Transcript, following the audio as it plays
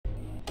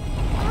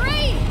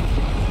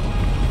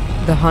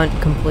The hunt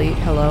complete.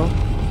 Hello.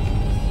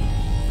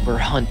 We're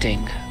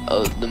hunting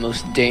the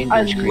most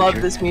dangerous creature. I love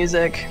this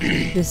music.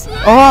 This.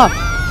 Oh!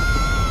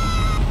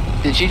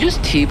 Did she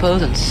just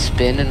T-pose and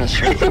spin in a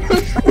circle?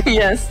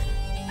 Yes.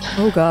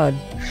 Oh god.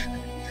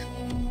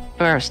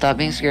 Sparrow, stop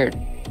being scared.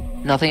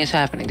 Nothing is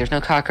happening. There's no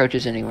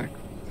cockroaches anywhere.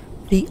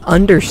 The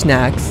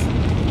undersnacks.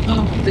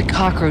 Oh, the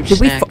cockroach Did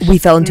snacks. we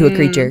fell into a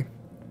creature.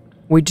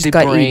 We just The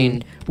got brain.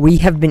 eaten. We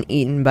have been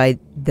eaten by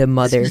the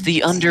mother. This is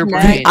the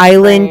underbrain. The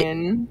island.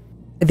 Brain.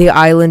 The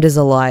island is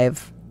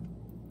alive.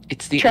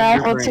 It's the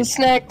Travel underbrain. to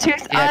Snaktooth Yeah,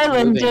 it's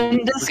Island moving. and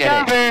Look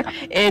at discover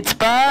it's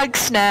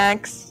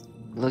Bugsnax.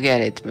 Look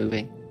at it, it's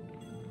moving.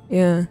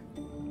 Yeah.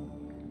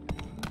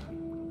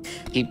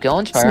 Keep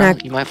going, Sparrow.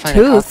 You might find a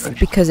Snaktooth cockroach.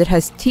 because it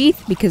has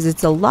teeth, because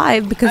it's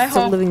alive, because I it's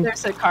a hope living.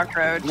 there's a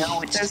cockroach.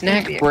 No, it's There's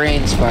snack gonna be a-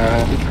 brain,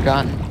 Sparrow. We've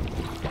forgotten.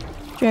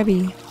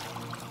 Jebby.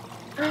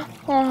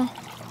 Oh,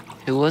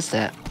 Who was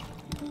that?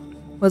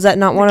 Was that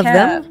not one of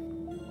cat.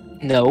 them?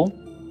 No.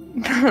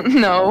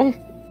 No.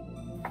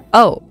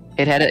 Oh.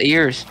 It had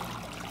ears.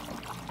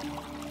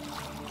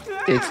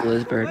 It's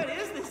Lizbird. What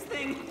is this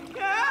thing?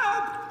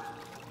 Help!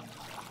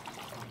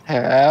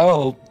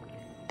 Help!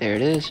 There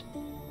it is.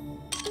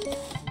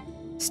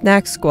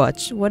 Snack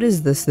Squatch. What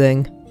is this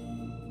thing?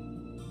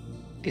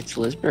 It's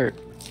Lizbird.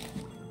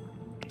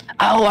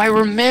 Oh, I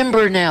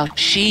remember now.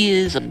 She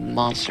is a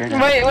monster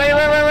now.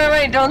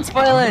 Wait, don't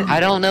spoil it. I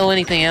don't know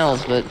anything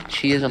else, but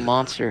she is a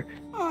monster.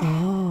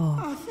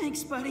 Oh,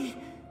 thanks, buddy.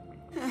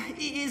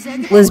 Is that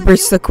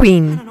Lizbird's the I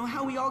queen. don't know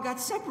how we all got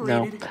No.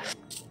 separated.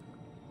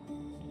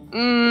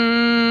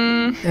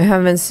 I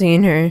haven't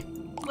seen her.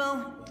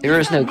 Well, There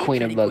is no you found me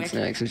queen of pretty quick.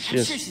 Bugsnax. It's I'm sure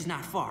just... she's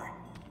not far.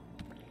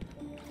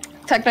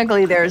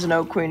 Technically, there's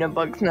no queen of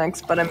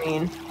Bugsnax, but I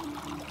mean,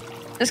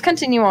 just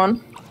continue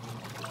on.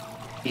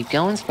 Keep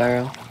going,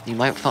 Sparrow. You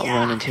might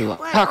run into a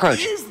What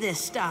cockroach. is this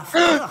stuff?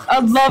 Ugh, I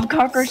love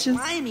cockroaches.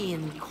 slimy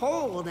and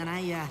cold, and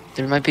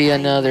There might be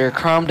another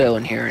Cromdo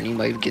in here, and you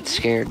might get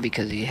scared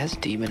because he has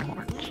demon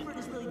horns. Lizbird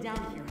is really down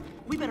here.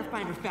 We better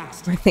find her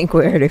fast. I think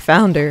we already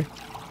found her.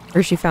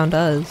 Or she found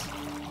us.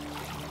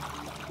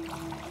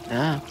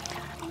 Ah.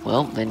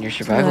 Well, then your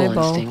survival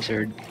eyeball. instincts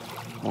are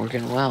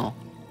working well.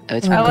 Oh,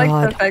 it's Oh, I like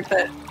God. the fact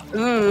that.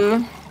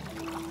 Ooh.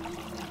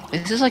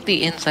 This is like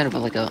the inside of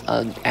like a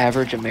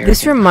average American.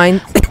 This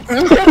reminds.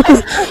 Oh,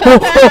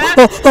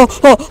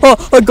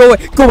 go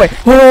away.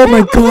 Oh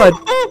my god.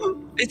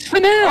 It's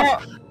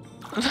FNAF!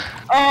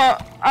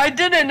 I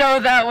didn't know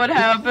that would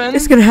happen.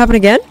 It's gonna happen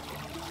again?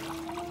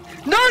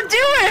 Don't do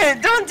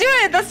it! Don't do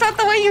it! That's not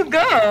the way you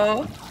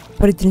go!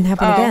 But it didn't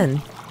happen Oh.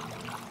 again.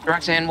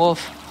 Roxanne Wolf.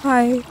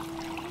 Hi.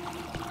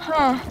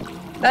 Huh.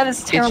 That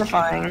is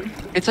terrifying.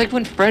 It's like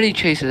when Freddy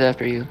chases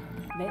after you.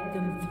 Let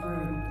them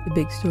through. The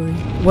big story.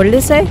 What did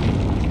it say?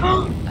 I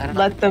don't know.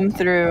 Let them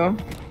through.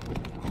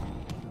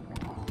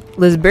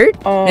 Lizbert?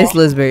 Oh. It's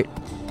Lizbert.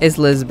 It's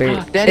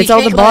Lizbert. Daddy It's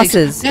all the Cake Legs.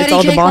 bosses. Daddy It's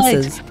all the Cake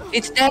bosses. Legs.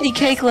 It's Daddy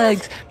Cake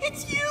Legs.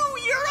 It's you!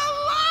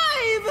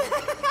 You're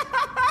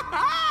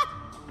alive!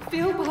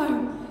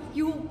 Bilbo,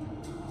 you're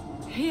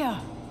here.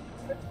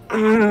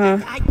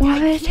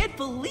 I can't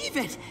believe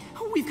it!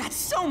 We've got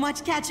so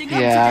much catching up to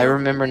do. Yeah, I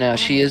remember now.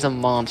 She is a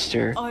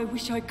monster. I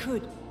wish I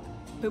could,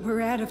 but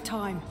we're out of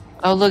time.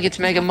 Oh, look, it's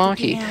Mega Get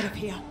Monkey. out of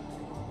here.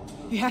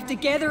 You have to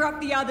gather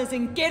up the others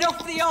and get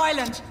off the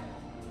island.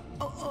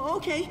 Oh,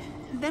 okay,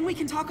 then we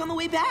can talk on the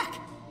way back.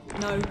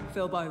 No,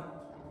 Bilbo.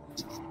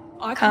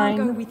 I Kind.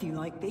 can't go with you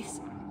like this.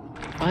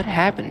 What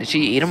happened? Did she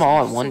eat them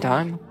all at one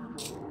time?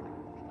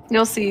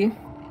 You'll see.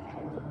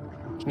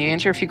 Can you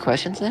answer a few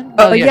questions then?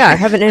 Oh yeah, I sure.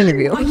 have an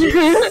interview. Are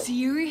you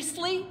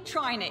seriously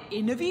trying to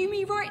interview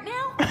me right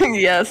now?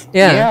 Yes.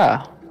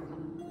 Yeah.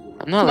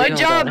 I'm not My leaving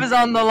job without is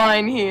on the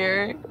line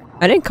here.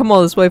 I didn't come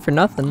all this way for I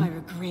nothing.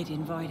 regret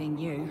inviting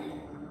you.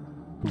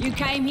 You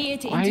came here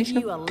to Why are you so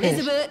interview pissed?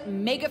 Elizabeth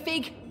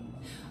Megafig?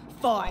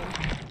 Fine.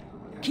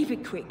 Keep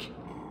it quick.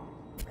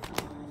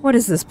 What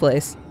is this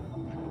place?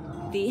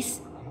 This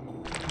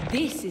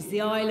is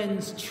the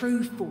island's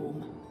true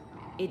form.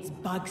 It's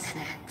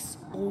Bugsnax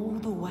all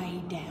the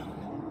way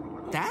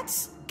down.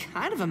 That's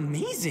kind of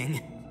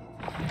amazing.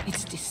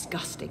 It's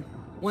disgusting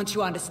once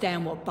you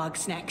understand what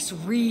Bugsnax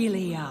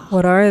really are.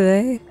 What are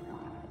they?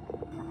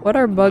 What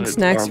are bug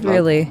snacks are bug-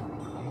 really?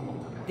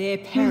 They're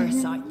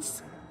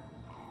parasites.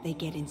 They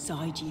get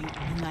inside you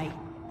and they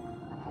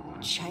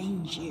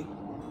change you,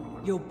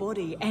 your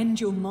body and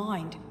your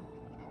mind.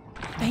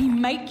 They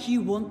make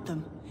you want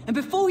them, and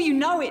before you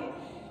know it,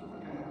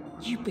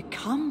 you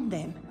become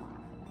them.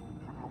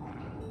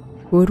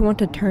 Who would want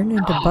to turn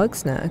into bug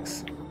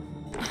snacks?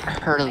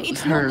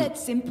 It's not that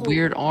simple.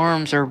 weird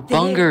arms are They're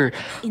bunger.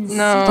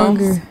 No.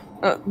 Bunger.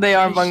 They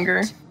are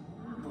bunger.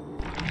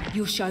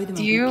 You'll show them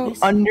Do a you weakness,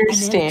 and they'll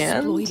understand?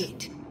 exploit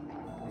it.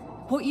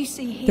 What you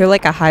see here, They're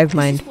like a hive this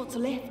mind. is what's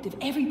left of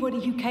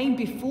everybody who came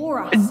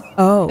before us.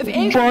 Oh. Of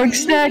every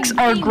Bugsnax living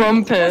are thing that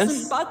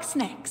grumpus. wasn't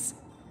Bugsnax.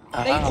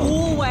 They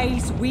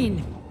always win.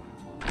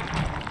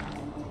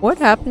 What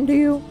happened to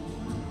you?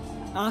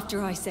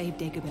 After I saved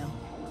Eggabell,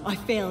 I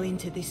fell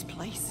into this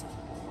place.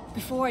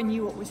 Before I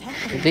knew what was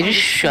happening, Did they I just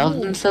was shove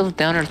swarmed. themselves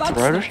down her throat?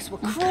 Bugsnax were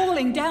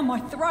crawling down my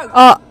throat.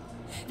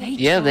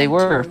 Yeah, they tried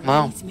were. to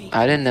Wow, erase me,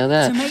 I didn't know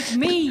that. to make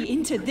me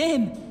into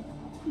them.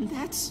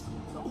 That's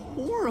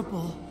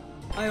horrible.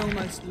 I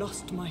almost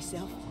lost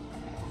myself.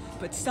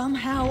 But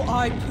somehow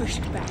I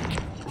pushed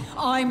back.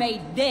 I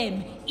made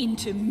them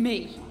into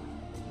me.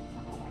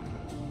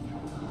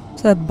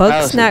 So that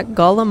Bugsnax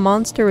golem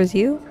monster was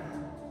you?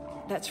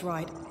 That's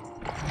right.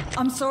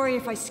 I'm sorry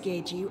if I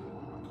scared you.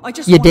 I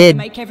just You wanted did. to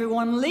make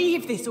everyone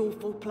leave this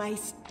awful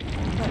place.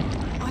 But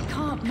I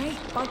can't make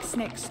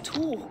Bugsnax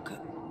talk.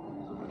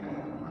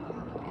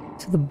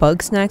 So the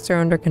Bugsnax are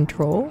under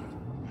control?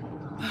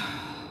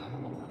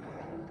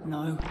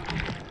 No.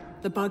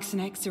 The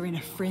Bugsnax are in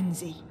a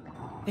frenzy.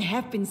 They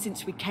have been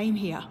since we came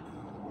here.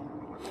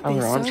 Oh,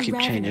 They're their arms so keep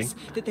ravenous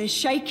changing. that they're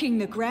shaking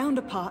the ground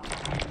apart.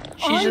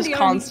 She's I'm just the only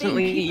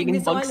constantly thing keeping eating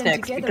this island Bugsnax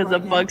together because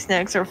right the now.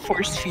 Bugsnax are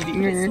force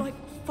feeding It's her.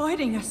 like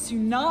fighting a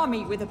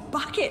tsunami with a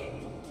bucket.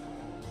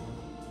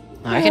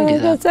 I can do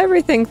that. That's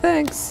everything,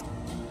 thanks.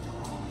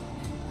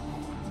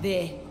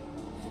 There.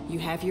 You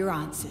have your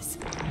answers.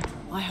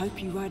 I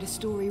hope you write a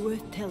story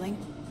worth telling.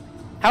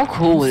 How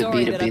cool I'm would it sorry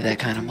be to that be I that put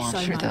kind of you through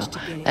so monster, much though?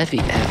 to get it. That'd be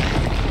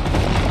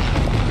epic.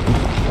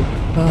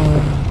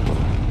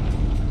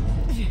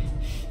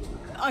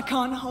 I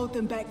can't hold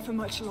them back for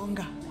much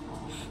longer.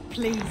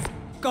 Please,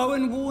 go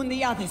and warn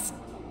the others.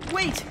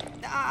 Wait,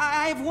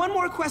 I have one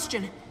more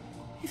question.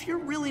 If you're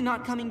really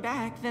not coming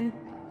back, then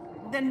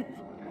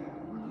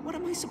what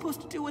am I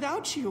supposed to do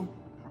without you?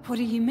 What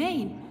do you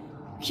mean?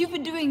 You've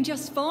been doing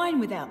just fine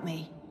without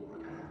me.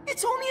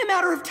 It's only a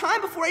matter of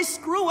time before I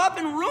screw up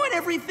and ruin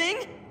everything.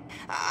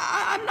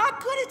 I'm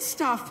not good at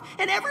stuff,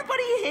 and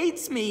everybody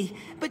hates me.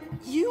 But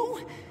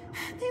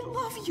they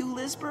love you,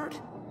 Lizbert.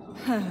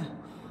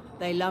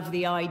 They love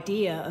the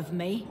idea of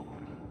me.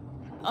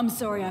 I'm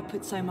sorry I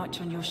put so much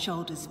on your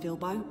shoulders,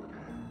 Filbo.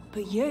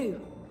 But you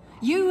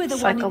are the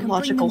one who can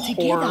bring them Psychological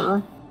together.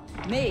 horror.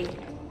 Me?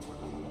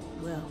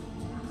 Well,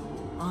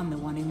 I'm the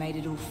one who made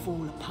it all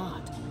fall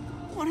apart.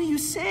 What are you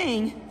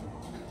saying?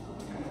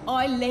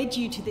 I led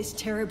you to this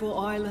terrible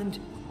island.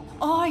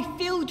 I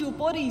filled your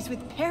bodies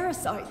with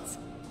parasites.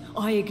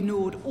 I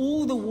ignored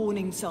all the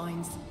warning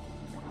signs.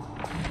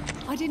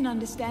 I didn't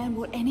understand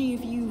what any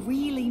of you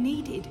really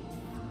needed.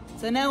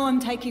 So now I'm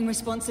taking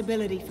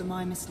responsibility for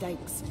my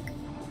mistakes.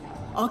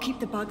 I'll keep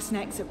the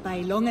Bugsnax at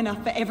bay long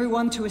enough for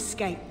everyone to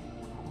escape.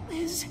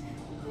 Liz,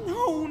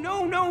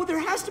 no, there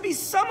has to be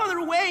some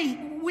other way.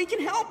 We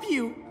can help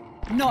you.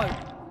 No,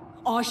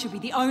 I should be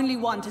the only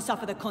one to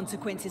suffer the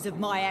consequences of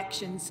my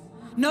actions.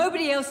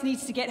 Nobody else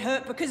needs to get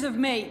hurt because of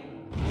me.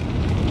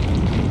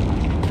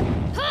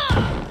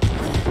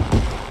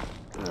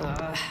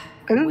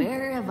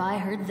 Where have I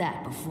heard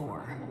that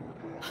before?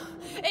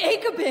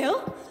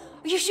 Ikabil,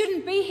 you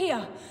shouldn't be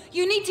here.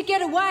 You need to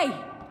get away.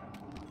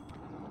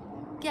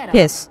 Get up.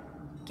 Yes.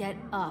 Get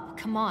up.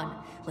 Come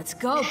on. Let's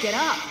go. Get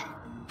up.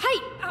 Hey,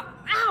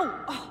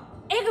 ow! Oh,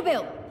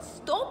 Ikabil,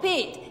 stop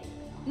it.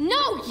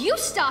 No, you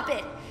stop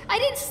it. I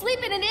didn't sleep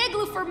in an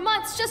igloo for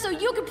months just so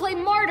you could play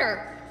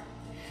martyr.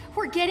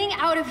 We're getting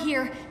out of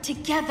here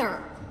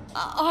together.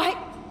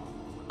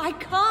 I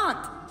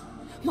can't.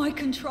 My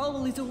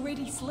control is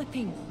already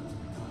slipping.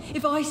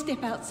 If I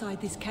step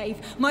outside this cave,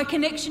 my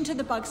connection to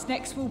the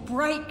Bugsnax will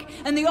break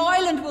and the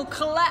island will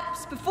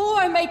collapse before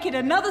I make it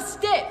another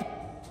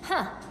step.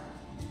 Huh.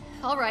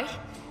 All right.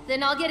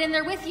 Then I'll get in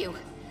there with you.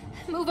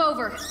 Move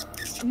over.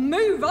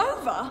 Move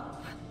over?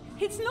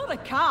 It's not a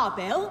car,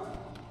 Belle.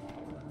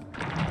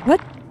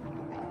 What?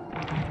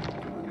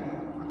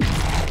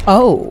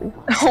 Oh.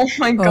 Oh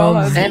my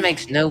god. That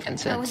makes no That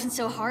sense. wasn't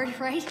so hard,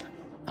 right?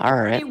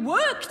 Alright. It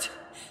worked!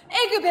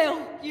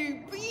 Ikabil,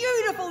 you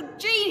beautiful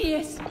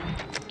genius!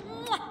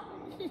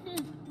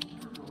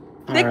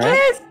 They Alright.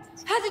 kissed!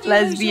 How did you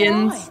lose your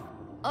Lesbians. eye?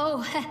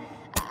 Oh,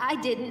 I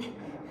didn't.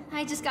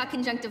 I just got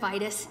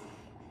conjunctivitis.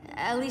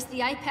 At least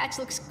the eye patch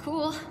looks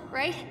cool,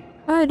 right?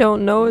 I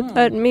don't know what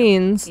that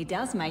means. It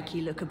does make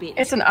you look a bit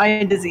It's an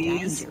eye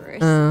disease.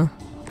 dangerous.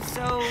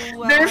 So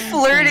They're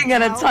flirting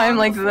at a how time long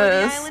like before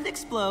this. The island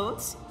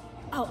explodes.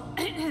 Oh,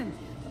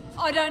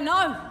 I don't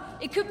know.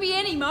 It could be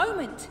any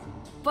moment.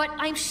 But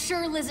I'm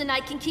sure Liz and I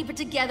can keep it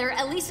together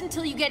at least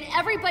until you get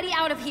everybody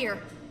out of here.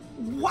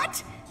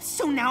 What?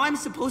 So now I'm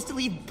supposed to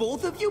leave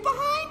both of you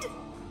behind?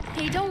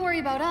 Hey, don't worry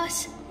about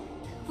us.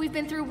 We've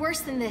been through worse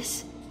than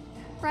this,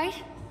 right?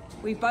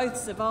 We both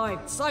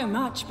survived so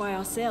much by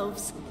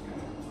ourselves.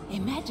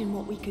 Imagine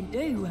what we can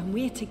do when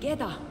we're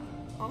together.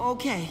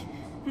 Okay.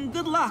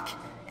 Good luck.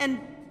 And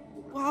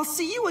well, I'll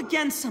see you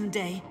again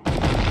someday.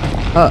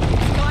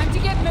 Time to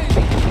get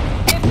moving.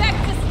 Get back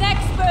to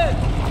Snacksburg.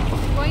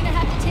 We're going to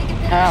have to take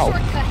a bit Ow. of a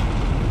shortcut.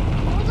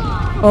 Hold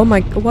on. Oh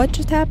my, what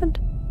just happened?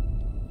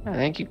 I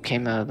think you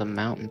came out of the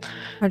mountain.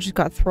 I just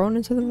got thrown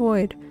into the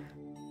void.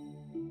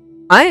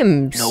 I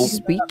am Nope.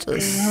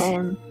 speechless.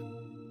 Um,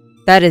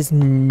 That is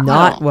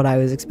not Oh. what I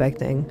was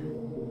expecting.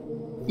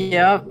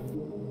 Yep.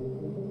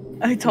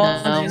 I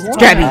told No, you. won't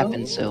Grab you.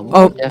 happen, so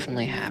Oh. won't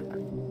definitely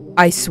happen.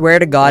 I swear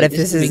to God, Wait, if this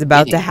this is the is about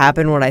to beginning.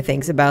 happen, what I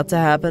think's about to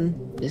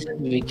happen, This is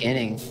the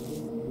beginning.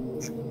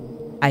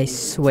 I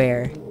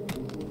swear.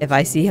 If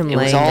I see him It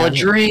was laying all a down,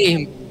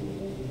 dream.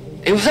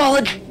 It was all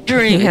a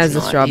dream. he has It's a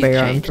not. strawberry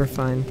He's arm, changed. we're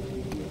fine.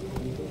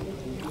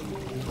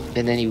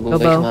 And then you wake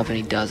Bilbo. him up and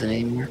he doesn't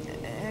anymore.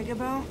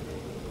 Agabo?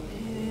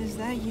 Is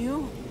that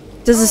you?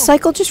 Does the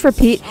cycle just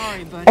repeat?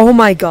 Sorry, buddy. Oh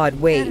my God,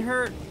 That wait.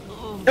 hurt.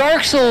 Oh,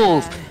 Dark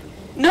Souls!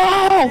 No!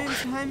 ain't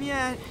time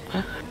yet.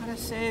 Gotta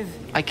save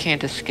I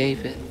can't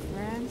escape it.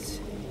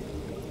 friends.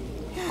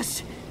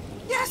 Yes!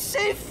 Yes,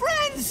 save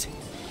friends!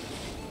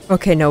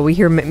 Okay, no, we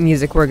hear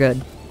music, we're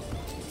good.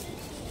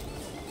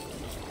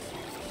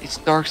 It's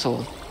Dark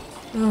Souls.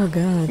 Oh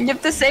God. You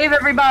have to save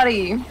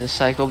everybody. The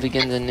cycle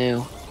begins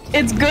anew.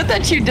 It's good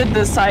that you did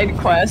the side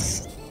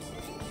quest.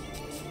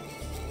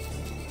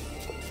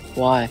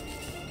 Why?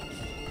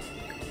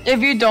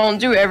 If you don't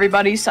do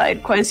everybody's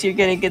side quest, you're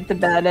gonna get the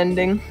bad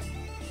ending.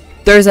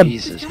 There's a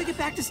Jesus. Gotta get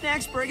back to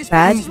Snacksburg as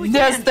Bad? fast as we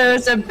Yes, can.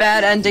 there's a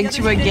bad ending The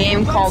to other a day,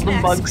 game called the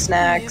If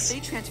Bugsnax. they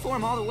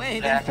transform all the way,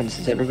 What then happens?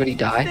 Does everybody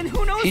die? Then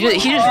who knows He what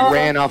just, he will just happen.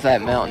 ran off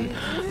that mountain.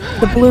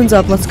 the balloon's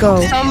up. Let's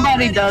go.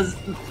 Somebody does.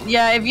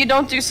 Yeah, if you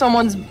don't do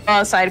someone's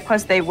side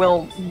quest, they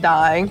will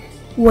die.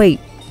 Wait.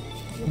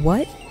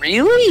 What?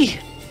 Really?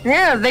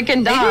 Yeah, they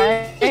can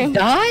die. They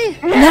die?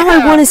 Now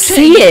I want to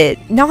see it.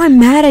 Now I'm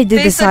mad I did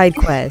They the said- side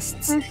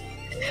quests.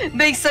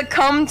 They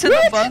succumb to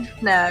the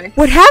Bugsnax.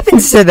 What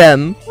happens to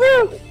them?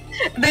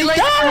 They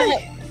like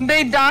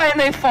they die and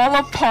they fall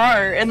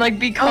apart and like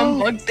become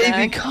Bugsnax.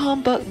 They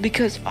become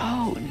because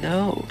oh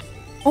no.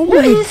 Oh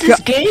What my is this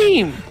God.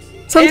 game?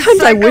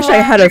 Sometimes I wish I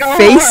had a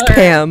psychological face horror.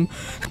 cam.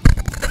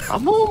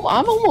 I'm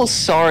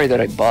almost sorry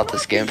that I bought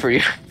this game for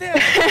you.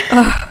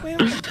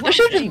 I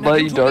should just buy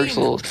you Dark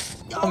Souls.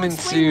 I mean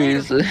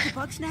seriously.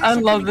 I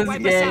love this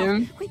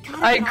game.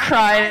 I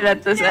cried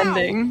at this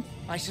ending.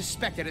 I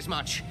suspected as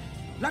much.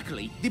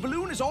 Luckily, the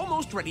balloon is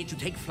almost ready to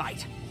take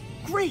flight.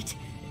 Great!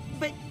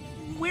 But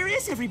where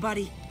is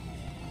everybody?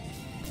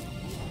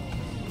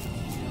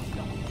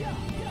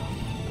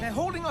 They're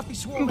holding off the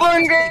swarm.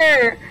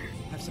 Bunger!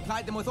 I've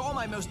supplied them with all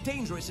my most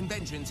dangerous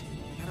inventions.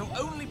 That'll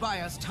only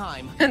buy us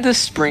time. And the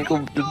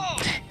sprinkle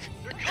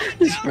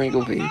the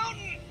sprinkle bee.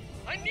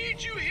 I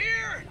need you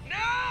here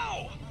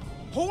now.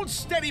 Hold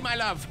steady, my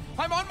love.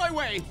 I'm on my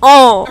way.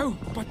 Oh. Oh,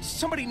 but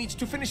somebody needs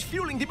to finish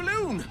fueling the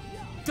balloon.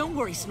 Don't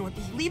worry,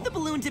 Snorpy. Leave the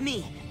balloon to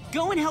me.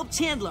 Go and help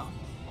Chandler.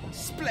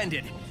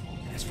 Splendid.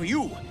 As for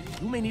you,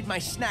 you may need my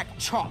snack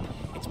chop.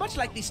 It's much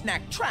like the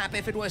snack trap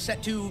if it were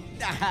set to,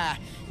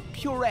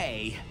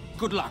 puree.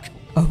 Good luck.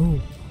 Oh.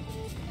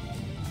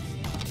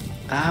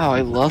 Ow,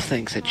 I love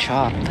things that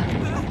chop.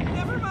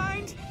 Never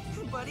mind.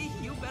 Buddy,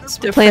 you better Plants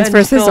Defend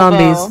vs. Bilbo.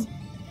 Zombies.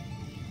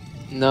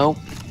 Nope.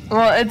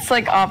 Well, it's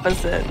like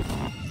opposite.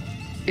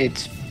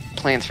 It's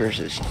Plants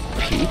vs.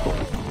 People.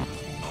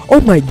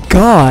 Oh my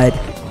God.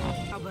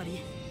 Now,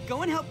 buddy.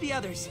 Go and help the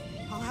others.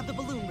 I'll have the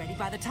balloon ready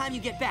by the time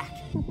you get back.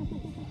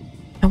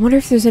 I wonder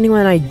if there's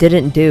anyone I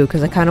didn't do,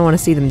 because I kind of want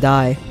to see them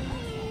die.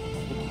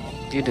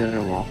 You did it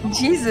wrong.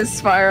 Jesus,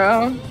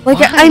 Spyro. Like,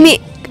 I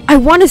mean, I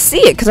want to see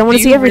it, because I want to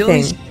Do see you really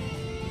everything.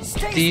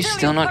 Do you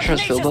still not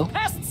trust Bilbo?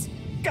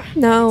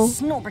 No.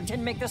 Snorpin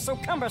didn't make this so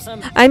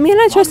cumbersome. I mean,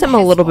 I trust him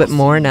a little bit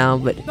more now,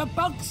 but The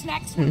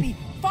Bugsnax will be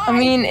I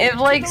mean, if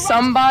like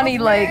somebody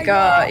like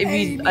if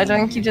you, I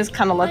think you just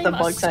kind of let the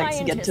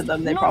Bugsnax get to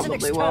them, they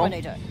probably will.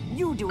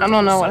 I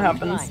don't know what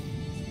happens.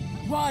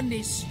 One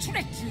is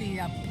strictly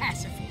a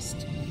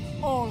pacifist.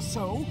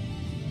 Also,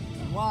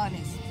 one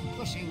is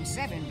pushing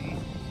 70.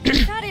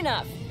 Not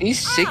enough. He's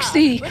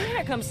 60. Well,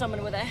 here comes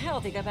someone with a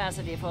healthy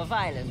capacity for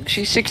violence.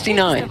 She's Take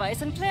 69. this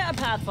device and clear a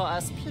path for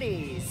us,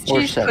 please. Or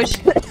She's 7.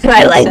 pushing.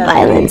 I like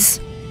violence.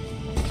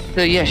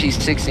 So yeah, she's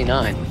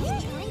 69.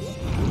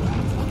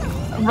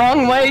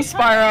 Wrong way,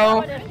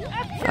 Spyro.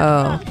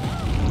 Oh.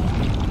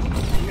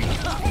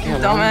 Yeah,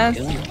 Dumbass.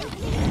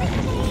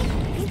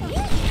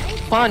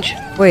 Punch.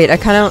 Wait, I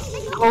kind of...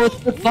 Oh, it's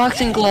the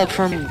boxing glove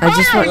from. I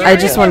just want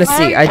to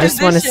see. I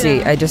just want to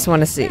see. I just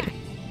want to see.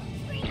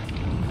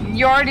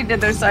 You already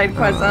did their side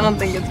quest. I don't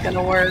think it's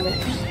gonna work. They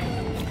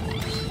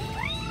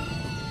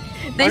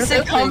What are those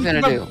succumb things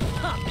to gonna the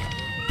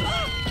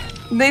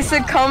do? They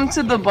succumb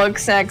to the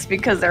Bugsnax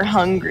because they're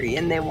hungry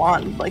and they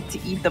want like to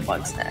eat the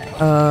Bugsnax.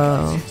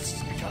 Oh.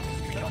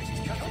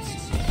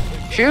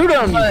 Shoot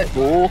him, you But-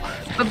 fool!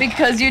 But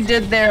because you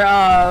did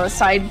their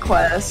side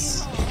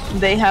quests,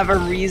 they have a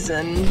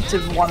reason to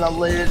want to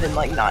live and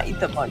like not eat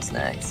the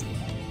Bugsnax.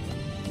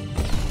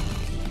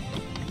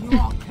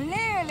 You're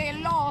clearly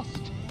lost.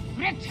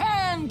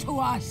 Return to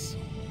us.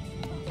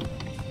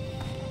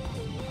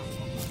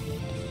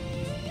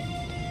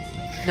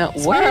 Now,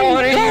 where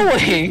are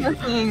you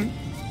going?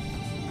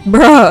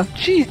 Bruh.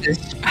 Jesus,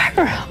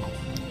 Sparrow.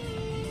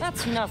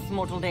 That's enough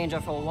mortal danger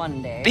for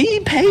one day. Be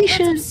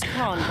patient.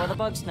 Where the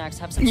Bugsnax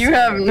have some You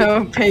have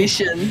no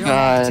patience.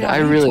 God, I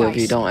really hope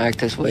you don't act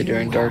this way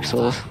during Dark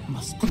Souls.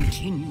 Must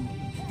continue.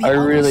 I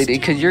really do,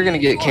 because you're gonna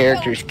get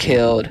characters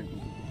killed.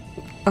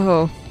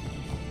 Oh.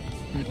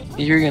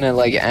 You're gonna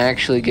like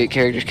actually get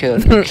characters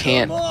killed. You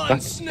can't fucking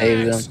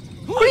save them.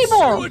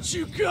 What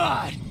you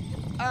got?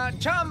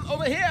 Tom,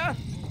 over here.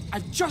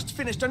 I've just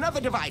finished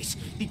another device,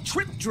 the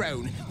trip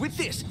drone. With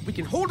this, we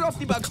can hold off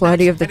the Bugsnax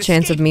Cloudy of the and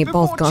chance of escape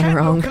meatballs before gone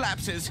Chandler wrong.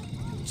 Collapses.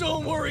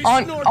 Don't worry,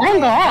 Oh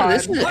god,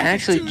 This is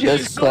actually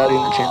just Cloudy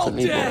and the Chance of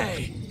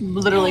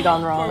Meatballs. literally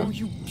gone wrong.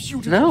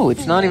 No,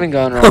 it's not even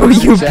gone wrong. Oh,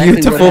 It's you exactly what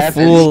beautiful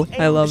happened. fool.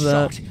 I love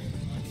that.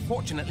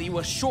 Unfortunately,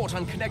 we're short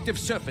on connective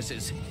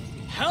surfaces.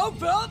 How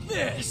about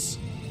this?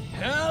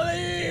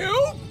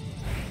 Alley-oop!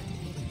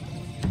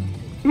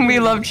 We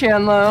love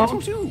Chandler.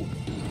 Two.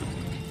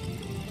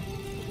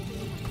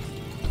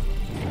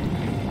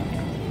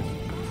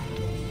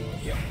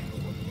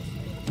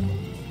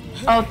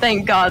 Oh,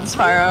 thank God,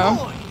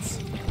 Spyro.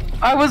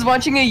 I was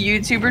watching a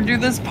YouTuber do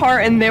this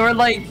part and they were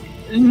like,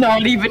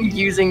 not even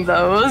using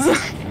those.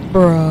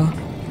 Bruh.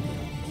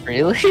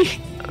 Really?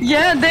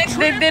 Yeah, they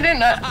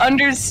didn't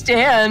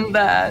understand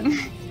that.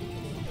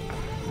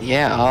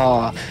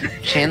 Yeah,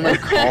 Chandler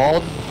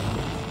called.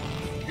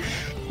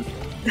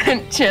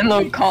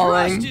 Chandler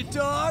calling.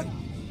 Dog.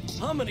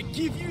 I'm gonna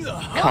give you the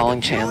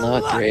Calling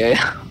Chandler at 3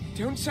 a.m.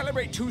 Don't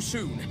celebrate too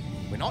soon.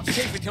 We're not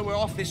safe until we're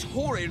off this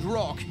horrid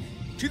rock.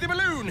 To the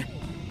balloon!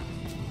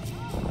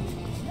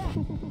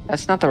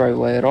 That's not the right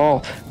way at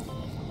all.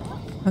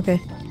 Okay.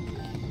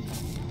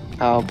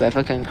 Oh,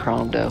 Beffica and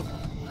Cromdo.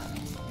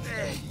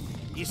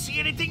 You see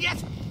anything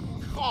yet?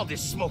 All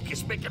this smoke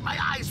is making my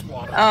eyes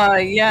water.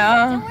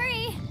 Yeah. Don't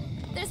worry.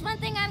 There's one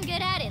thing I'm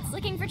good at. It's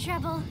looking for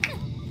trouble.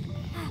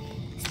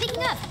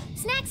 Speaking of,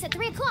 snacks at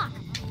 3 o'clock.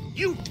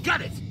 You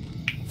got it!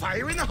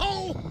 Fire in the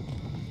hole!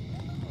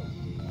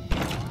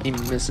 He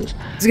misses.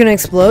 It's gonna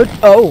explode?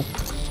 Oh.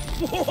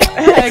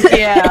 Heck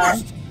yeah.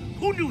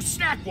 Who knew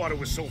snack water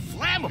was so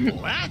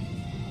flammable, huh?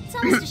 It's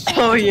almost a shame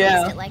Oh, to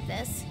yeah. waste it like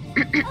this.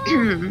 Oh,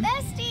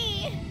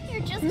 bestie!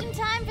 You're just in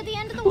time for the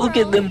end of the world. Look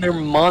at them, they're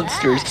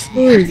monsters.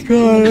 Oh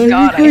god,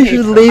 God, I you hate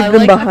should them. leave I them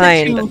like that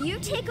behind. You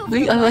take over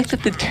I like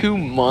that the two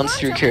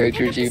monster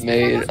characters you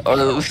made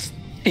are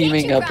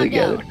teaming up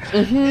together.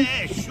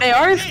 Mm-hmm. They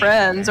are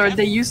friends, or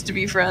they used to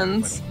be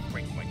friends.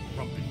 Break my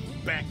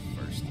crumpet back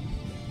first.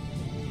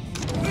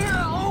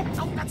 Oh,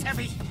 that's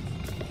heavy.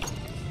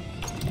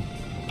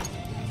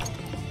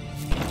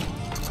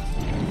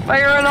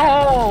 Fire in a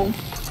hole!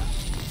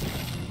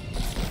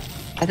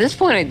 At this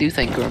point, I do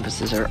think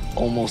Grumpuses are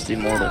almost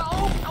immortal.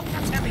 Oh,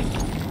 that's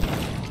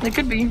heavy. They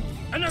could be.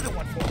 Another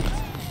one for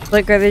me.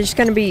 Like, are they just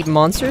gonna be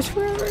monsters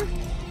forever?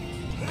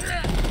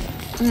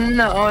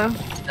 No.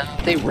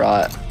 They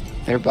rot.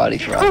 Their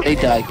bodies rot. They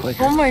die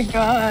quicker. Oh my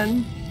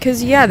god.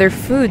 Cause yeah, they're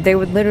food. They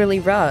would literally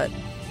rot.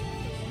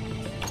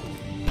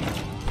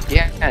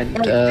 Yeah, and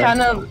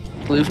Kind of.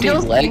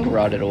 Floofty's leg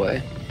rotted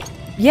away.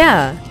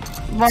 Yeah.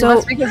 Well, So-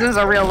 that's because it was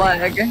a real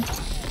leg.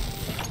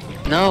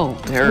 No,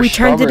 their We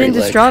turned it strawberry into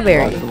leg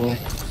strawberry. rotted away.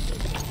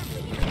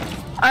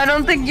 I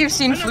don't think you've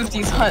seen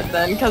Floofty's hut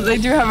then, because they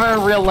do have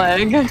a real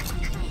leg.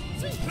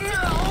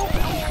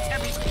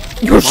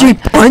 Yo, she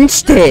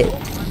punched it!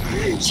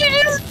 She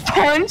just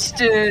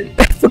punched it.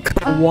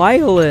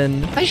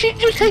 Wildin'. I should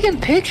just taken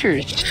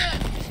pictures.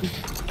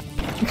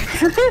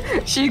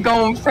 She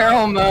going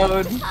feral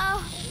mode.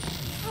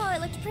 Oh, it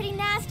looked pretty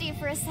nasty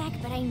for a sec,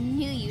 but I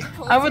knew you'd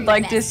pull I would through,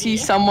 like to see bestie.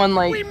 someone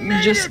like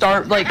just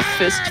start like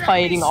fist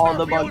fighting all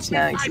the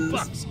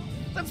Bugsnaxes.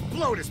 Let's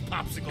blow this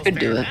popsicle Could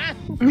do it.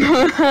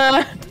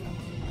 huh?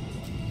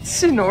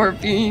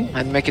 Snorpy.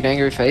 I'd make an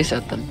angry face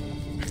at them.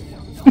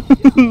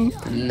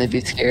 And they'd be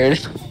scared.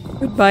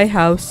 Goodbye,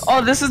 house.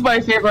 Oh, this is my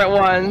favorite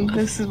one.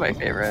 This is my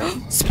favorite.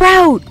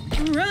 Sprout!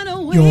 Run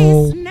away,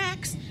 Yo.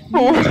 snacks.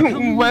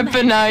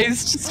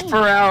 Weaponized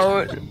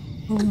Sprout.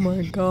 Oh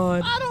my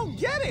god. I don't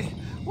get it.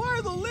 Why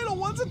are the little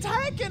ones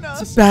attacking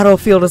us?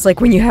 Battlefield is like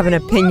when you have an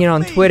opinion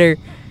on Twitter.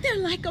 They're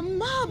like a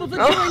mob of Oh,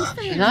 adoring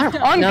fans. not-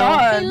 darling. On No. They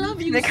God.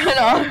 love you They so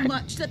kind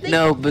much that they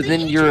No, but they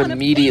then each you're want a piece of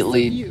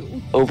immediately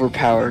you.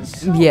 overpowered.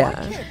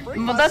 Yeah.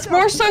 But that's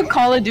more so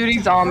Call of Duty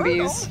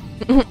Zombies.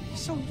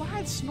 So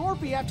why'd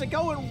Snorpy have to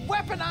go and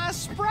weaponize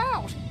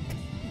Sprout?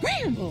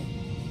 Bramble,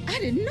 I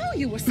didn't know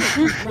you were so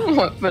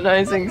corrupt.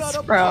 Weaponizing Not a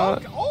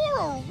Sprout. bug or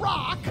a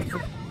rock.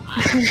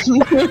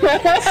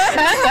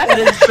 That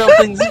is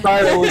something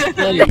Spyro would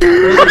say.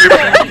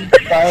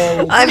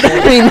 I'm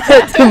adding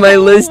that to my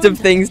list of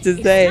things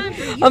to say.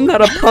 I'm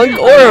not a punk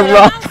or a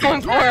rock.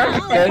 Punk or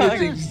a That rock.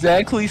 is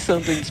exactly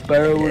something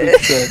Spyro would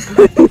have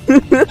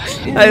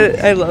said.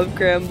 I love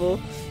Gramble.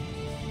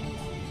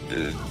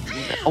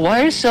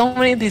 Why are so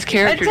many of these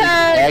characters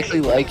Attack!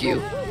 exactly like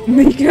you?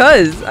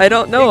 Because I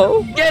don't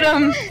know. Get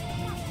him!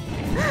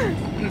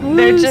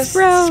 They're just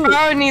Sprout.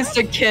 Sprout needs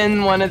to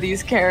kin one of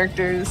these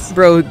characters.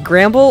 Bro,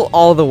 Gramble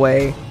all the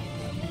way.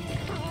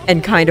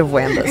 And kind of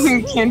Wambus.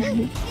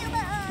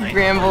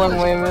 Gramble and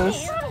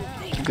Wemus.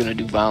 I'm gonna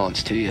do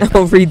violence to you.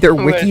 I'll read their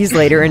wikis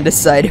later and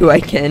decide who I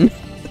can.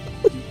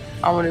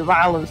 I'm gonna do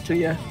violence to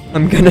you.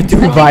 I'm gonna do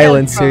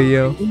violence to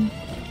you.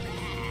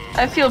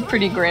 I feel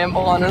pretty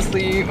Gramble,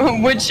 honestly.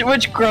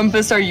 Which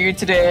Grumpus are you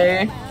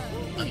today?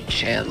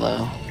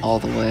 Chandler, all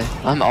the way.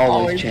 I'm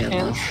always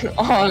Chandler.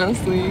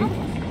 Honestly.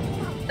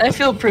 I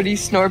feel pretty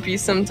Snorpy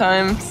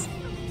sometimes.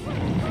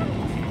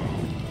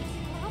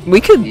 We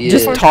could Yeah.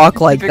 just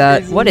talk like Specific that.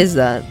 reason. What is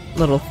that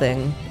little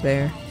thing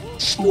there?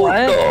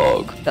 What?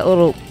 Dog. That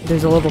little,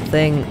 there's a little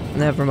thing.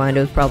 Never mind,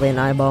 it was probably an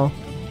eyeball.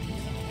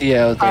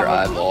 Yeah, with their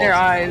eyeballs. Their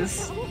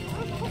eyes.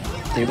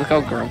 They look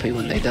all grumpy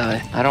when they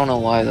die. I don't know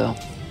why though.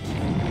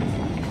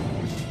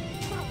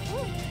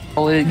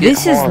 Oh, it get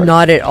This is hard.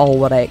 not at all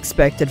what I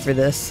expected for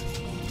this.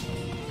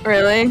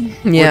 Really?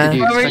 Yeah. What did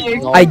you What were expect, you- an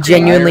I all-cry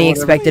genuinely or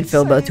whatever? expected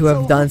Philbo to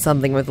have done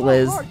something with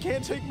Liz.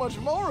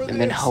 And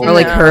then hold Or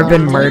like No. her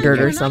been murdered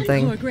or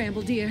something.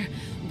 Gramble dear.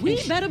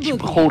 We better You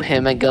boogie. hold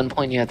him at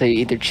gunpoint. You have to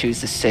either choose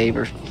to save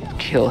or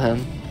kill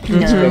him.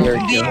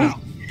 No.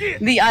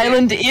 The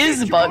island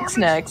is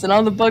Bugsnax, and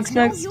all the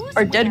Bugsnax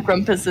are dead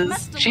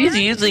grumpuses. She's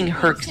using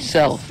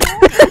herself.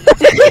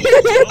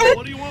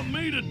 What do you want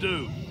me to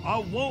do? I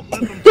won't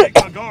let them take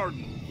my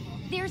garden.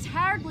 There's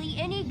hardly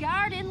any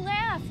garden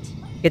left.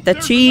 Get the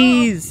There's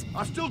cheese!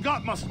 enough. I still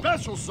got my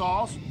special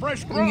sauce,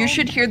 fresh grown. You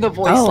should hear the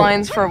voice Oh.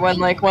 lines for when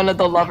like one of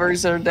the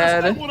lovers are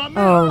That's not dead. what I meant.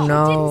 Oh Didn't see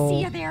no.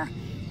 you there.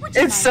 What'd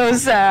you It's like? so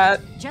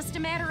sad. Just a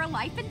matter of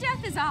life and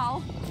death is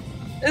all.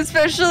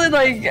 Especially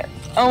like,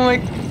 oh my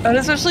god,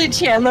 especially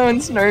Chandler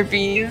and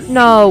Snurpies.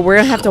 No, we're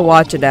gonna have to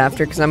watch it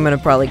after because I'm gonna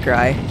probably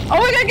cry. Oh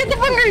my god, get the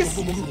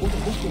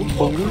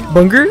bungers!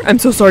 Bunger? I'm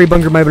so sorry,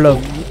 Bunger, my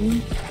beloved.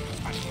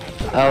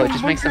 Oh, it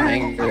just makes them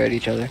angry at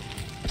each other.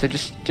 So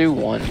just do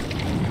one.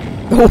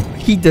 Oh,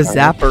 he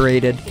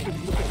disapparated.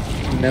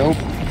 Nope.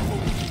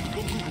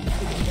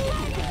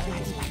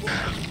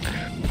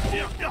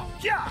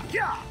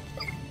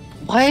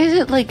 Why is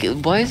it like?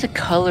 Why is the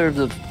color of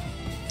the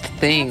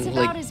thing That's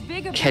about like as big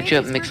a break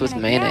ketchup as mixed we're with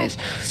gonna mayonnaise?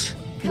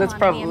 Come That's on,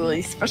 probably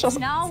Mandy. special It's sauce.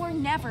 now or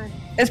never.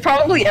 It's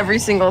probably every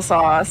single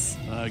sauce.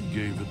 I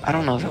gave it. I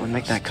don't know if it would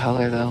make that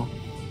color though.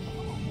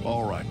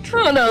 All right,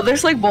 I don't know,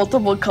 there's like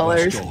multiple let's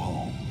colors. go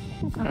home.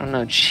 I don't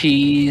know,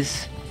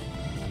 cheese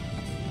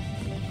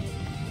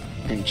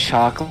and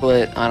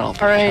chocolate. I don't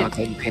think Alright,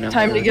 chocolate and peanut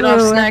time to butter. get off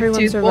No, snack everyone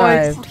tooth,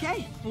 survived. boys.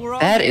 Okay, we're all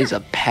That here. is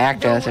a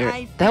packed ass Though area.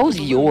 I That was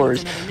believe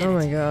yours. it's another Oh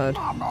minute.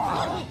 my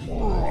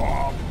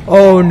god.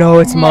 Oh no,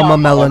 it's Mama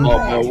Melon.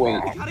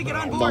 Gotta get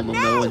on board Mama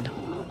now. Melon.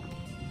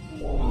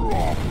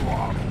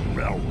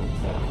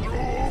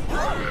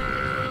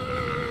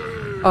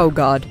 Oh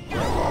god.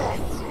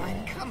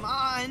 Come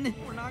on,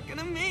 we're not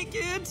gonna make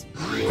it.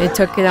 They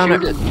took it out.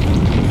 Shoot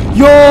it.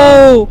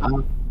 Yo!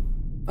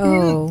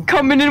 Oh.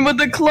 Coming in with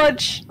the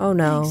clutch. Oh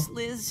no. Thanks,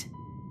 Liz.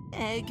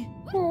 Egg.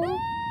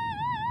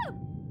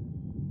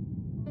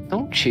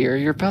 Don't cheer.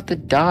 You're about to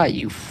die,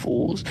 you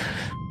fools.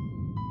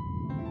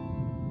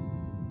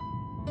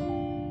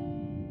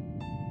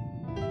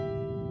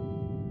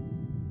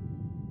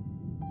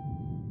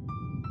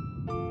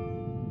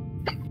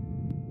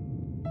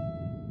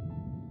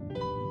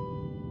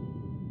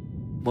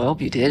 Well,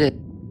 you did it.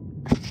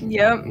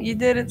 Yep, you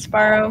did it,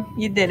 Spyro.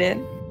 You did it.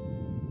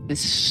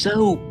 It's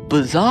so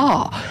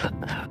bizarre.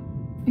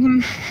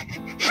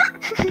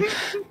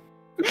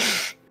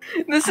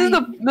 This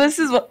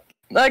is what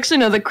actually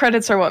no, the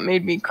credits are what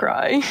made me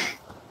cry.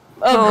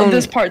 Oh,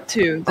 this part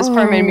too. This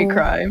part made me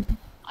cry.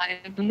 I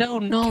have no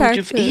knowledge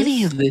of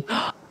any of this.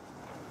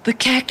 The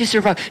cactus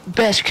survived.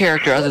 Best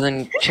character other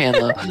than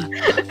Chandler.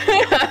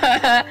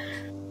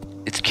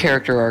 It's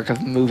character arc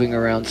of moving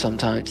around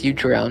sometimes. You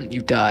drown,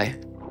 you die.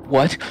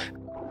 What?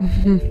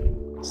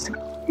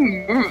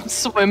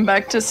 Swim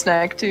back to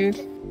Snaktooth.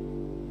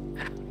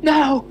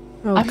 No!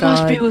 Oh I god,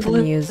 must be with the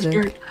Liz.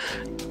 music.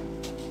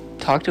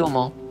 Talk to them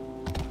all.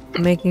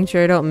 Making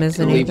sure I don't miss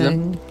Leave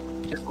anything.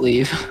 them. Just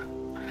leave.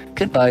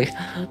 Goodbye.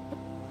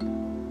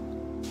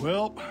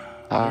 Well,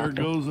 there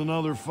goes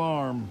another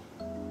farm.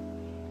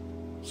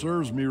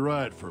 Serves me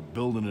right for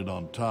building it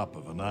on top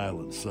of an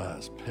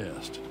island-sized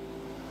pest.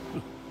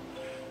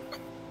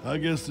 I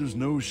guess there's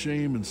no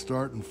shame in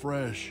starting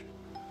fresh.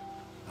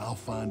 I'll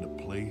find a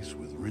place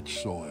with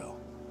rich soil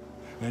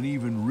and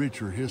even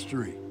richer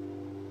history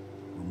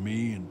where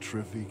me and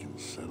Triffy can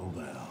settle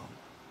down.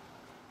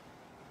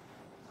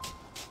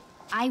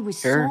 I was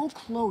Sure. so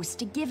close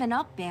to giving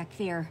up back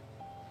there.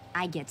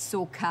 I get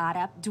so caught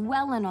up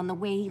dwelling on the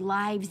way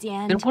lives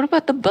end. Then what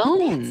about the That's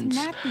bones?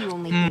 not the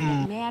only thing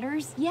that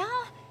matters. Yeah,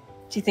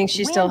 Do you think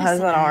she Wait still a has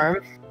that second. arm?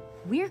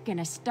 we're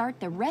gonna start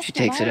the rest She of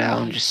takes our it out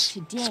and lives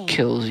just today.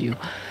 kills you.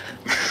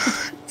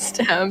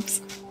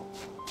 Stabs.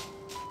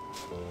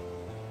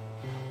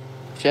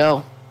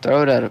 Joe,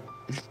 throw it at him.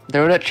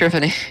 Throw it at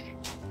Triffany.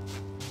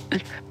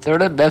 Throw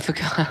it at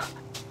Beffica.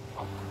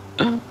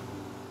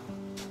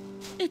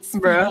 It's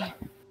Bruh. me.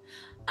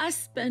 I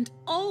spent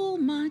all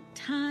my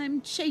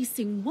time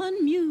chasing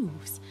one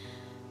muse,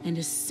 and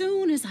as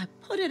soon as I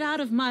put it out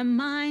of my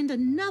mind,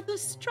 another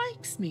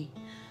strikes me.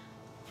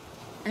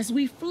 As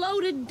we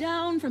floated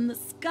down from the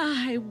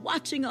sky,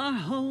 watching our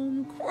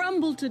home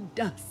crumble to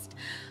dust,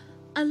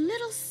 a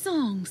little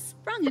song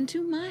sprung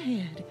into my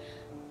head.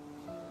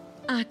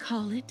 I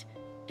call it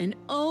an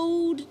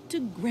ode to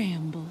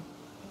Gramble.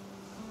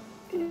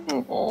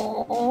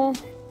 Oh,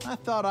 I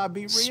thought I'd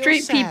be real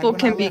Street sad people when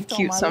can I be left all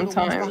cute my little ones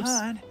sometimes.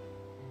 behind.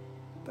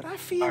 But I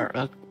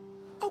feel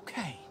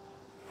okay.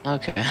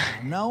 Okay.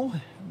 No,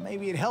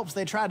 maybe it helps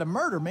they tried to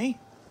murder me.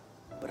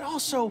 But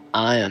also,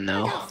 I don't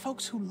know. I got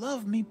folks who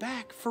love me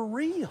back for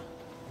real.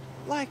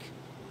 Like,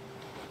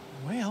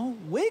 well,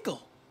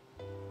 Wiggle.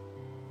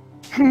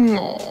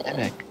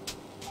 Epic.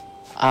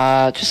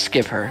 Just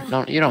skip her.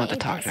 No, you don't have to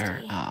talk to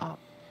her. Oh,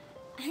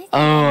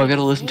 I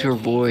gotta listen to her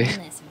voice.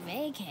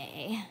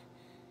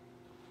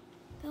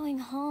 Going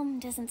home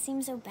doesn't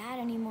seem so bad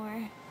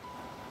anymore.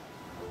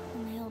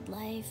 My old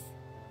life,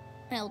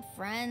 my old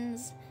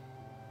friends,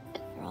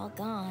 they're all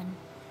gone.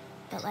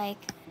 But like,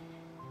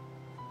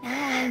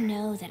 now I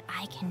know that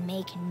I can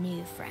make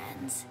new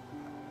friends.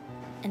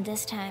 And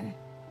this time,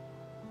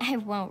 I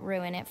won't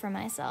ruin it for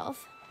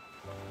myself.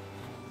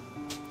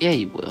 Yeah,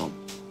 you will.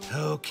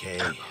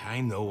 Okay, I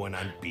know when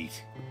I'm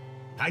beat.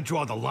 I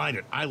draw the line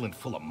at island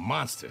full of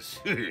monsters.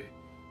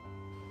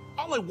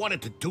 All I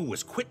wanted to do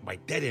was quit my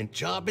dead-end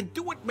job and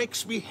do what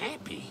makes me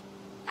happy.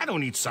 I don't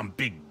need some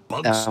big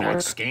Bugsnax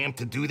scam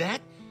to do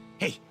that.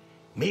 Hey,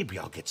 maybe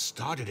I'll get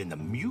started in the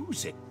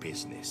music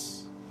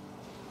business.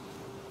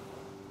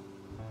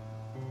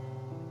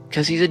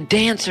 Because he's a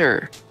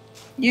dancer.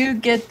 You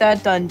get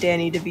that done,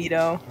 Danny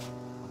DeVito.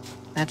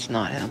 That's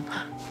not him.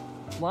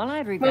 While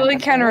I read Well,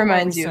 it kind of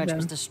reminds you of research him.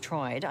 was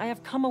destroyed, I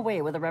have come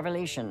away with a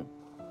revelation.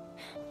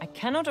 I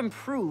cannot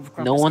improve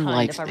No Grumpus one kind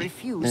likes if I me.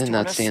 refuse And to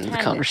that's the end of the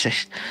understand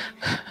conversation.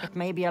 It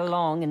may be a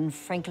long and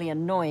frankly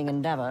annoying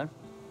endeavor,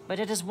 but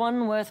it is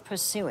one worth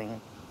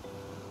pursuing.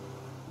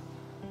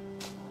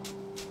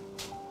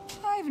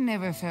 I've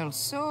never felt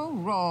so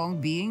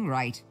wrong being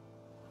right.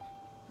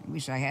 I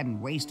wish I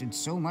hadn't wasted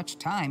so much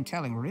time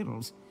telling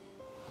riddles.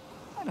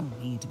 I don't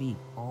need to be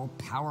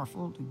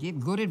all-powerful to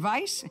give good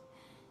advice.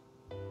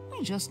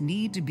 I just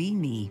need to be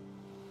me.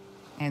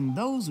 And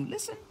those who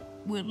listen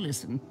will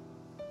listen.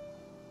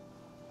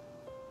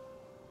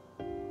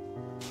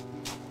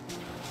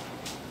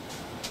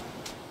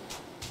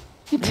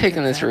 You're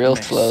taking this real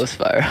slow,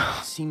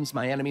 Spyro. Seems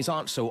my enemies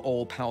aren't so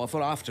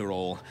all-powerful after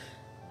all.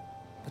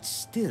 But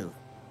still,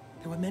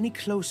 there were many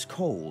close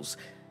calls,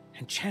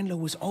 and Chandler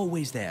was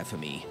always there for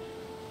me.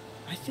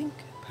 I think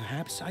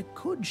perhaps I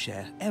could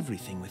share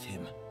everything with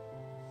him.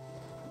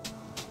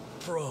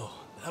 Bro,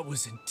 that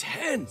was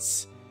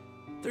intense.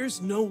 There's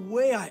no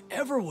way I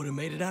ever would have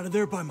made it out of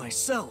there by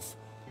myself.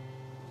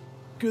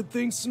 Good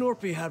thing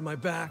Snorpy had my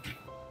back.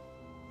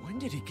 When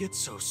did he get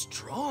so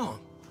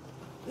strong?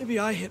 Maybe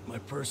I hit my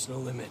personal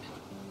limit.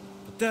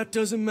 But that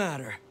doesn't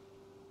matter.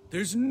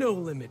 There's no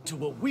limit to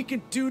what we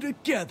can do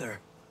together.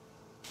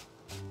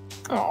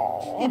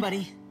 Hey,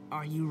 buddy.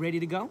 Are you ready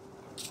to go?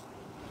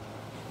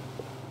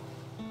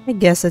 I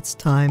guess it's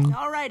time.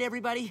 All right,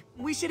 everybody.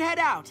 We should head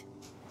out.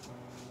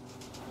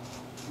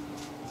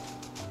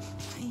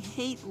 I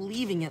hate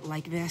leaving it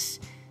like this.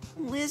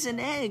 Liz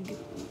and Egg,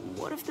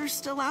 what if they're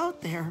still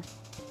out there?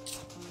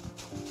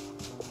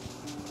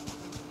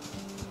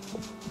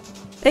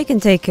 They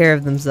can take care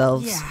of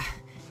themselves. Yeah.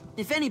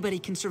 If anybody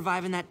can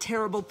survive in that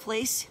terrible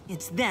place,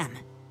 it's them.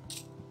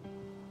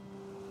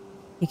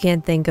 You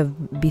can't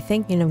be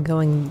thinking of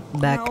going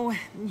back. No,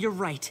 you're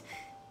right.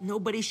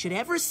 Nobody should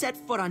ever set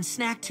foot on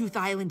Snaktooth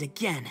Island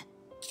again.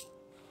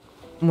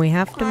 We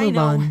have to move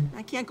on.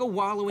 I can't go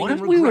wallowing What in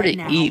if we were regret to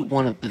now. eat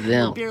one of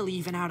them? We're barely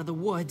even out of the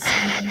woods.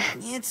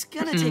 It's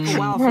gonna take a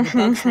while for the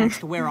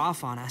Bugsnax to wear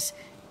off on us.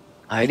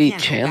 I'd eat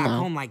Can't go back Chandler.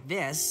 home like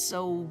this,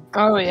 so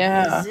Oh,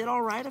 yeah. is it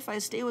all right if I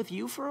stay with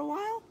you for a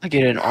while? I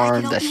get an I can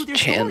arm help that's you with your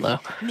Chandler.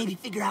 story. Maybe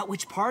figure out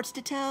which parts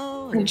to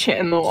tell. And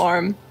Chandler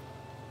arm.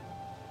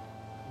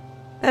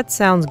 That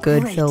sounds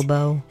good, Great.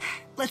 Philbo.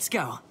 Let's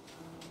go.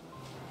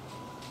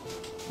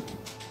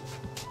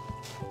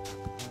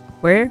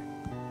 Where?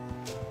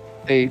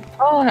 They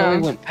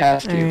probably went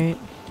past you Alright.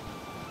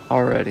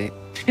 already.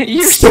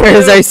 You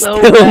Stairs are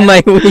still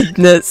my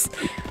weakness.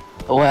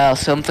 Wow,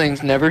 some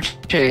things never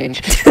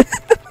change.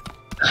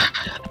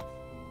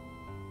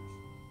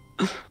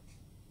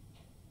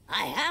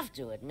 I have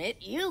to admit,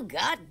 you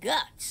got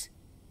guts.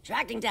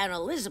 Tracking down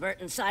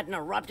Elizabeth inside an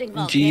erupting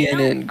volcano.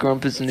 GNN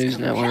Grumpus News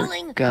compelling,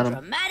 Network. Got him.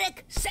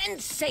 dramatic,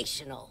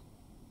 sensational.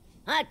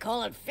 I'd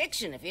call it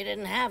fiction if you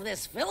didn't have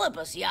this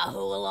Philippus Yahoo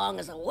along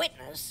as a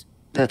witness.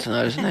 That's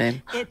not his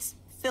name. It's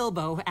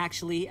Philbo,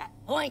 actually.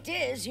 Point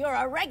is, you're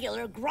a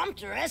regular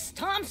Grumpter S.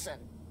 Thompson.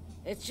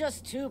 It's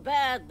just too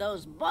bad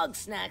those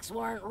Bugsnax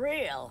weren't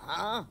real,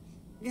 huh?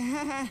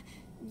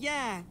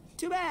 Yeah,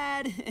 too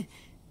bad.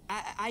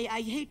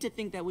 I hate to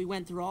think that we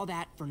went through all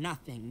that for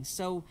nothing,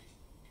 so,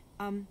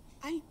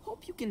 I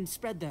hope you can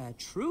spread the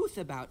truth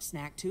about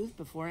Snaktooth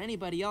before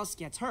anybody else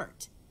gets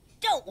hurt.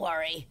 Don't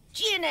worry,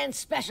 GNN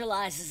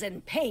specializes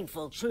in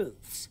painful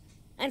truths.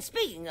 And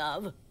speaking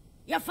of,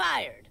 you're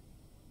fired.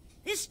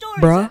 This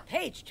story's Bruh. a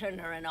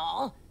page-turner and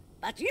all,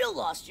 but you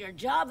lost your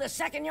job the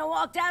second you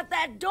walked out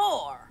that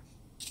door.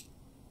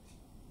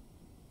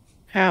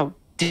 How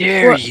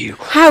dare you?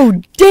 How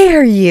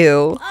dare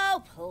you?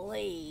 Oh,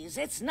 please,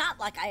 it's not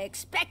like I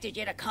expected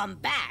you to come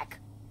back.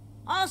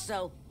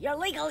 Also, you're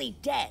legally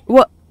dead.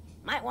 What?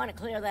 Might want to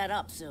clear that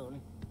up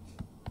soon.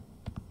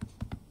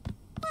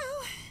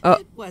 Oh,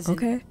 It wasn't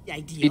okay.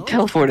 ideal. He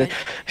teleported. but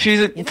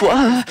She's it like,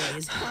 was those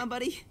days, huh,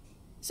 buddy?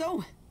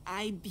 So,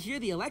 I hear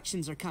the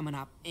elections are coming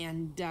up,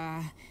 and,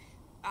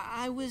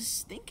 I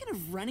was thinking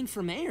of running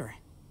for mayor.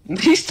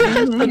 he still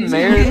has the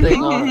mayor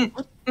thing on.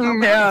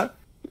 Yeah.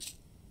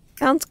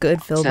 Sounds good,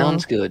 Philbo.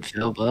 Sounds good,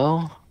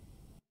 Philbo.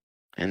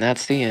 And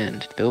that's the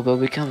end. Bilbo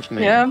becomes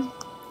mayor. Yeah.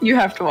 You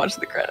have to watch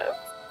the credits.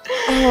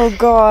 Oh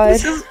god.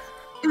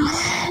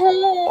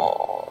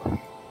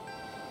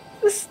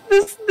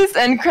 This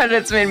end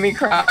credits made me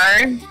cry.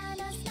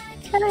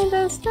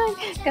 Gotta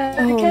catch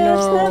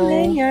them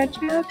in your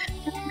trap.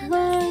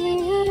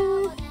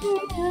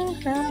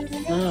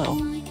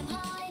 No.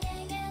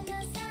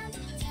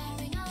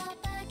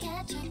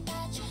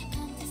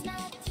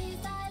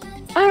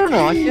 I don't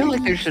know, I feel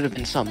like there should have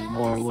been something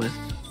more with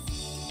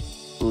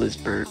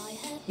Lizbert.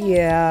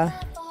 Yeah.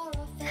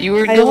 You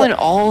were going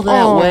all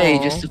that way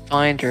just to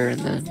find her, and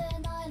then...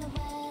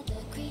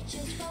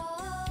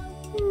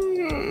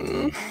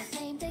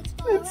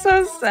 It's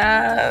so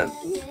sad.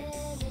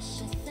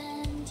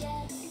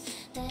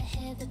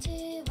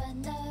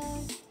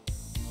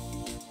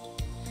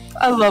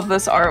 I love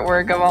this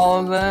artwork of all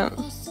of it.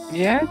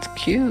 Yeah, it's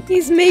cute.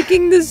 He's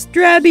making the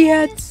strabby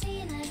hats.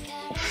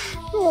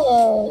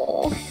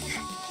 Aww.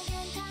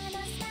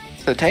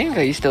 So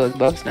technically he still has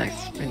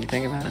Bugsnax, when you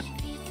think about it.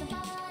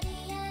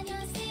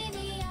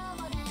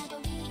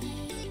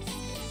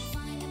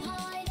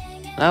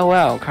 Oh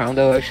wow,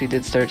 Crondo actually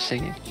did start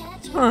singing.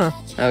 Huh.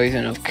 Oh, he's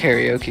in a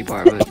karaoke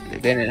bar, but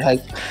then it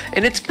has...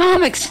 And it's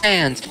Comic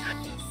Sans!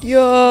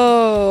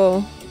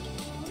 Yo.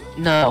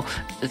 No,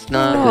 it's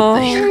not a good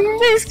thing.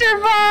 They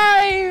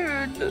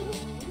survived!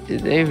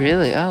 Did they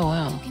really? Oh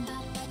wow.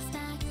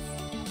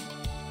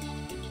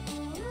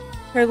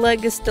 Her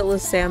leg is still a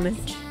sandwich.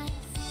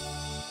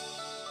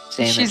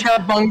 Sandwich. She's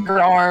got bunker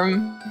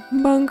arm.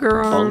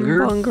 Bunker arm.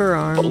 Bunger? Bunker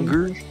arm.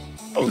 Bunger?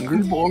 Bunger?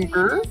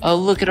 Bunker? Oh,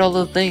 look at all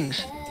the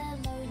things.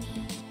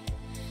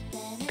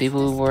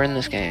 People who were in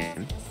this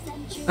game.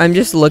 I'm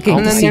just looking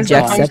And to then see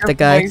there's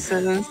Jacksepticeye.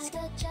 voices.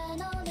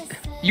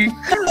 You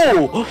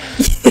know!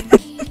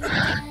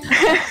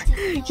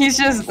 He's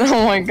just,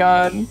 oh my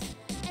god.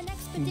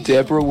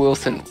 Deborah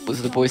Wilson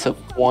was the voice of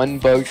one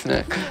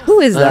Bugsnax. Who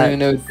is I that? don't even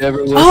know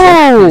Deborah Wilson.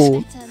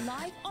 Oh!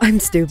 I'm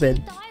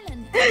stupid.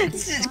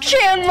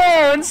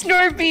 Chandlo and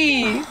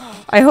Snorpy!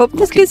 I hope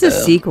this gets a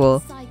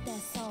sequel.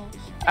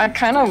 I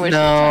kind of wish.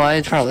 No,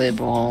 I probably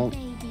won't.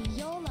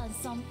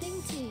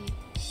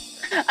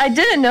 I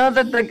didn't know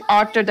that the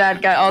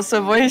Octodad guy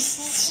also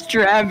voiced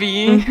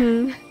Strabby.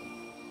 Mm-hmm.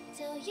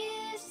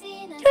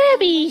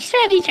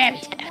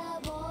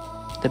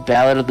 The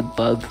Ballad of the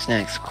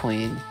Bugsnax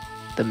Queen.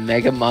 The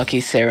Mega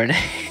Monkey Serenade.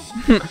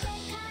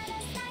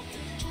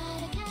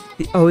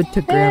 The Ode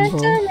to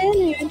Gramble.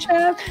 And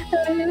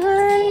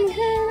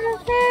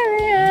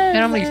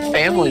how many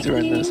families are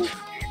in this?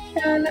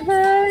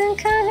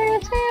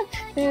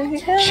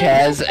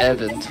 Chaz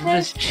Evans. What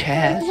is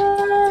Chaz?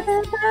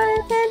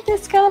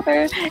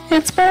 Discover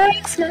it's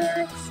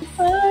Bugsnax.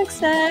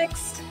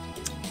 Bugsnax.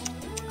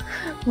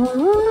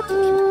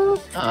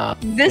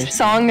 This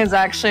song is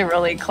actually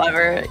really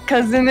clever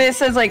because then it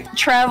says like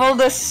travel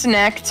to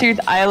Snaktooth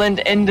Island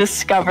and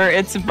discover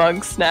its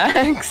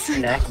Bugsnax.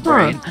 Snack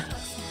brain.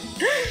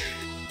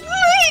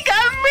 He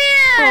got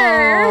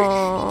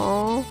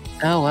mirror.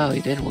 Oh wow, he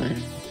did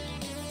win.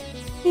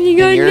 And you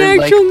got And an you're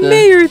actual like the-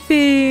 mayor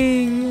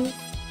thing.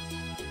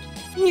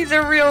 He's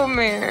a real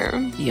mayor.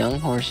 Young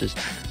horses.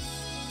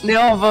 They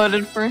all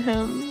voted for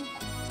him.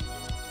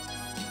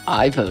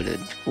 I voted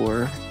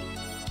for.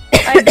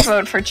 I'd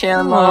vote for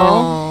Chandlo.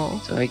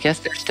 Oh. So I guess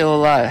they're still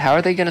alive. How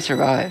are they gonna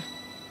survive?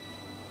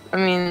 I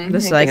mean, The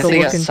I cycle they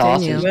will got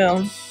continue. sauces.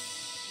 will.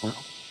 Well,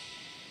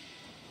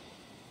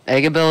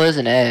 Eggabell is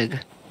an egg.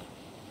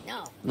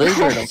 No.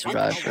 Lizard will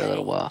survive for a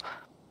little while.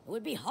 It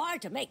would be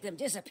hard to make them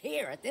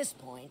disappear at this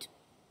point.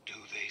 Do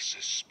they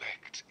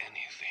suspect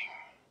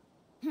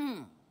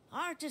anything?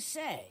 Hard to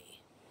say.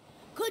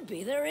 Could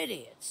be they're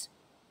idiots.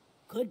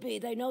 Could be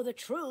they know the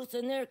truth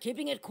and they're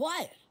keeping it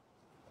quiet.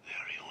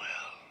 Very well.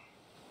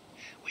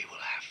 We will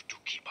have to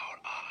keep our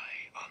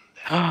eye on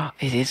them.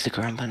 It is the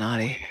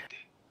Grumpinati.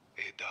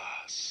 It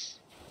does.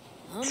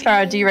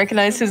 Sarah, do you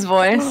recognize his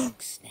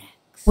voice?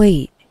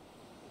 Wait.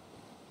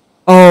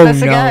 Oh That's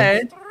the no.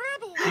 guy.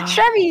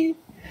 Shabby.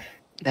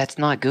 That's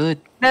not good.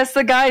 That's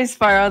the guy,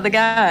 Spyro, the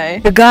guy.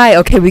 The guy.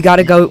 Okay, we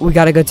gotta go. We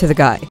gotta go to the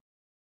guy.